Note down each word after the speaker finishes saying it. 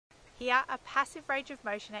Here are passive range of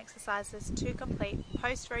motion exercises to complete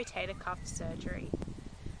post-rotator cuff surgery.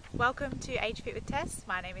 Welcome to Age Fit with Tess.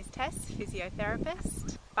 My name is Tess,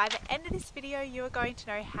 Physiotherapist. By the end of this video, you are going to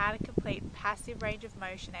know how to complete passive range of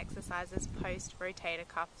motion exercises post-rotator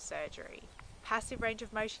cuff surgery. Passive range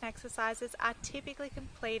of motion exercises are typically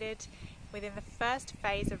completed within the first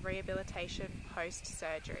phase of rehabilitation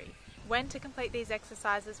post-surgery. When to complete these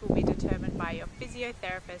exercises will be determined by your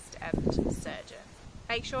physiotherapist and surgeon.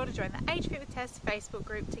 Make sure to join the Age Fit with Tess Facebook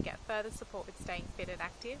group to get further support with staying fit and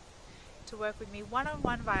active. To work with me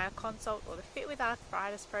one-on-one via consult or the Fit with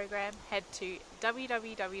Arthritis program, head to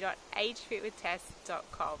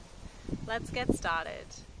www.agefitwithtess.com. Let's get started.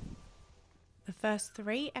 The first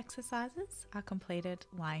 3 exercises are completed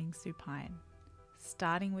lying supine.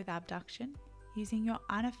 Starting with abduction, using your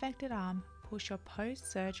unaffected arm, push your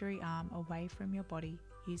post-surgery arm away from your body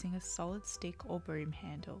using a solid stick or broom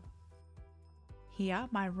handle. Here,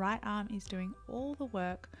 my right arm is doing all the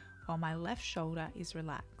work while my left shoulder is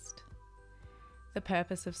relaxed. The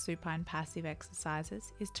purpose of supine passive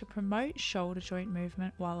exercises is to promote shoulder joint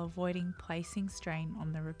movement while avoiding placing strain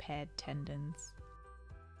on the repaired tendons.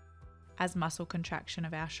 As muscle contraction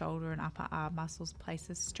of our shoulder and upper arm muscles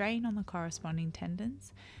places strain on the corresponding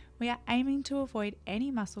tendons, we are aiming to avoid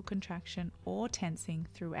any muscle contraction or tensing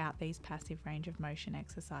throughout these passive range of motion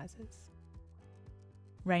exercises.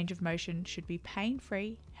 Range of motion should be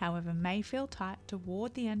pain-free, however may feel tight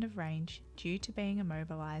toward the end of range due to being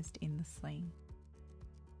immobilized in the sling.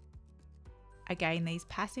 Again, these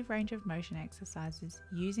passive range of motion exercises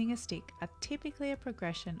using a stick are typically a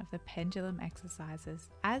progression of the pendulum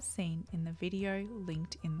exercises as seen in the video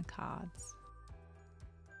linked in the cards.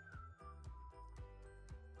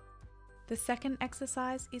 The second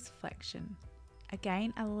exercise is flexion.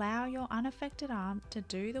 Again, allow your unaffected arm to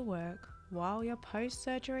do the work while your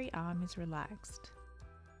post-surgery arm is relaxed.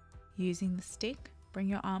 Using the stick, bring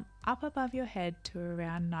your arm up above your head to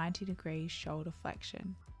around 90 degrees shoulder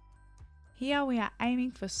flexion. Here we are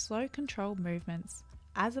aiming for slow controlled movements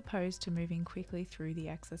as opposed to moving quickly through the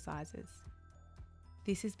exercises.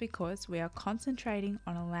 This is because we are concentrating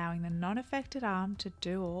on allowing the non-affected arm to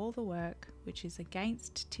do all the work, which is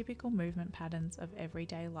against typical movement patterns of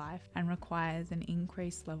everyday life and requires an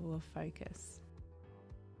increased level of focus.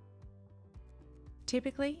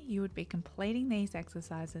 Typically, you would be completing these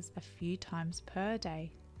exercises a few times per day,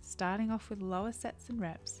 starting off with lower sets and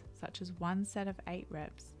reps, such as 1 set of 8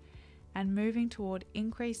 reps, and moving toward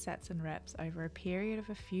increased sets and reps over a period of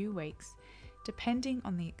a few weeks, depending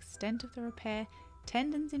on the extent of the repair,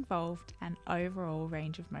 tendons involved, and overall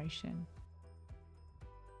range of motion.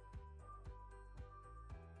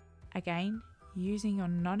 Again, using your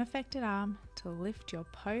non-affected arm to lift your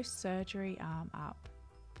post-surgery arm up.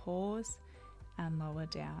 Pause and lower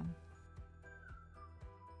down.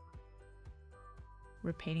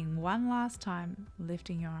 Repeating one last time,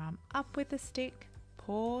 lifting your arm up with the stick,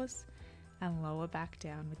 pause, and lower back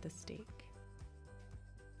down with the stick.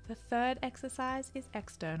 The third exercise is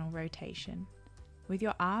external rotation. With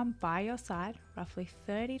your arm by your side, roughly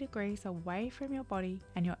 30 degrees away from your body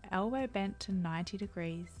and your elbow bent to 90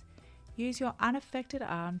 degrees, use your unaffected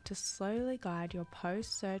arm to slowly guide your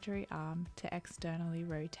post-surgery arm to externally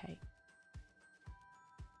rotate.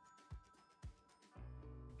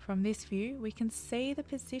 From this view, we can see the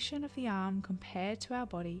position of the arm compared to our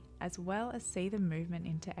body, as well as see the movement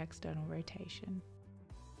into external rotation.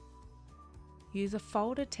 Use a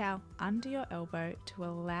folded towel under your elbow to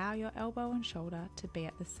allow your elbow and shoulder to be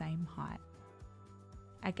at the same height.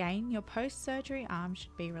 Again, your post-surgery arm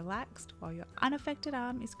should be relaxed while your unaffected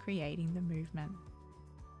arm is creating the movement.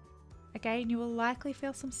 Again, you will likely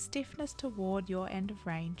feel some stiffness toward your end of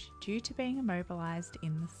range due to being immobilized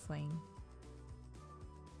in the sling.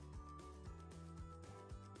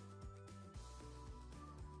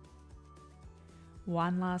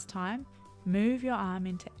 One last time, move your arm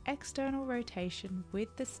into external rotation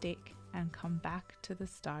with the stick and come back to the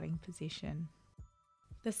starting position.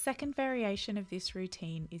 The second variation of this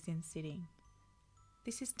routine is in sitting.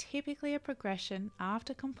 This is typically a progression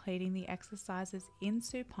after completing the exercises in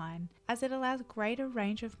supine, as it allows greater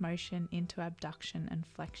range of motion into abduction and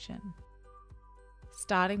flexion.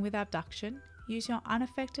 Starting with abduction, use your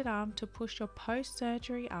unaffected arm to push your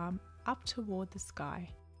post-surgery arm up toward the sky.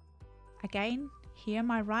 Again, here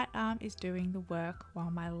my right arm is doing the work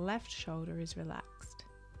while my left shoulder is relaxed.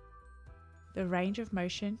 The range of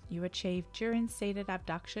motion you achieve during seated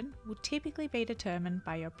abduction will typically be determined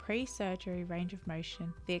by your pre-surgery range of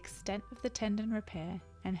motion, the extent of the tendon repair,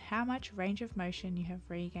 and how much range of motion you have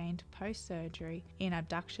regained post-surgery in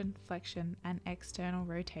abduction, flexion, and external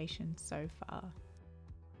rotation so far.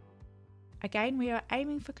 Again, we are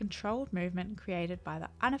aiming for controlled movement created by the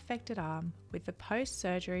unaffected arm with the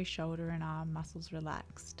post-surgery shoulder and arm muscles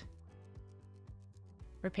relaxed.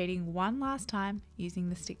 Repeating one last time, using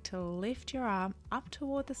the stick to lift your arm up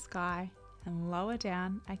toward the sky and lower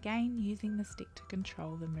down, again using the stick to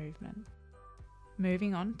control the movement.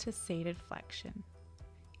 Moving on to seated flexion.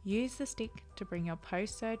 Use the stick to bring your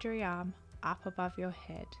post-surgery arm up above your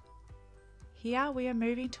head. Here we are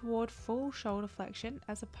moving toward full shoulder flexion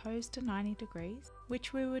as opposed to 90 degrees,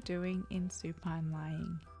 which we were doing in supine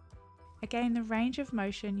lying. Again, the range of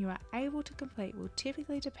motion you are able to complete will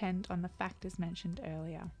typically depend on the factors mentioned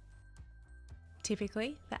earlier.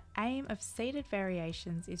 Typically, the aim of seated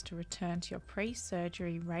variations is to return to your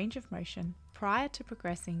pre-surgery range of motion prior to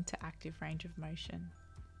progressing to active range of motion.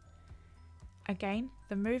 Again,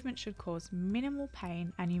 the movement should cause minimal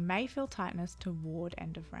pain and you may feel tightness toward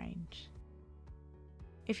end of range.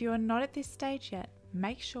 If you are not at this stage yet,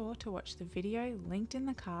 make sure to watch the video linked in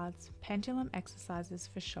the cards, pendulum exercises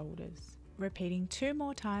for shoulders. Repeating 2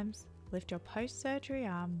 more times, lift your post-surgery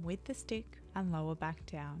arm with the stick and lower back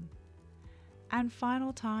down. And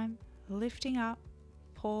final time, lifting up,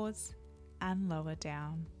 pause and lower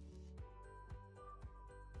down.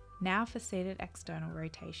 Now for seated external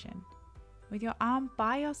rotation. With your arm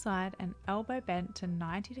by your side and elbow bent to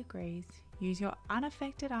 90 degrees, use your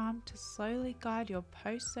unaffected arm to slowly guide your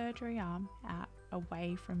post-surgery arm out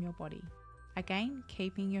away from your body. Again,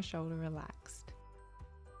 keeping your shoulder relaxed.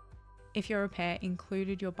 If your repair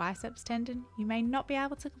included your biceps tendon, you may not be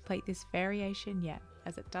able to complete this variation yet,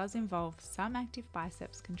 as it does involve some active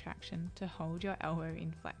biceps contraction to hold your elbow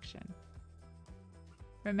in flexion.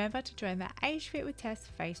 Remember to join the Age Fit with Tess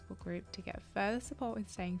Facebook group to get further support with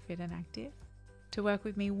staying fit and active. To work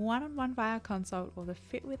with me one-on-one via consult or the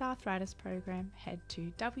Fit with Arthritis program, head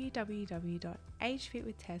to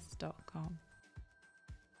www.agefitwithtess.com.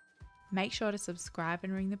 Make sure to subscribe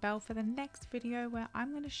and ring the bell for the next video where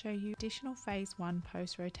I'm going to show you additional phase 1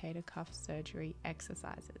 post-rotator cuff surgery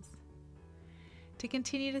exercises. To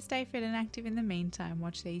continue to stay fit and active in the meantime,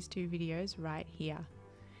 watch these 2 videos right here.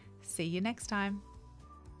 See you next time.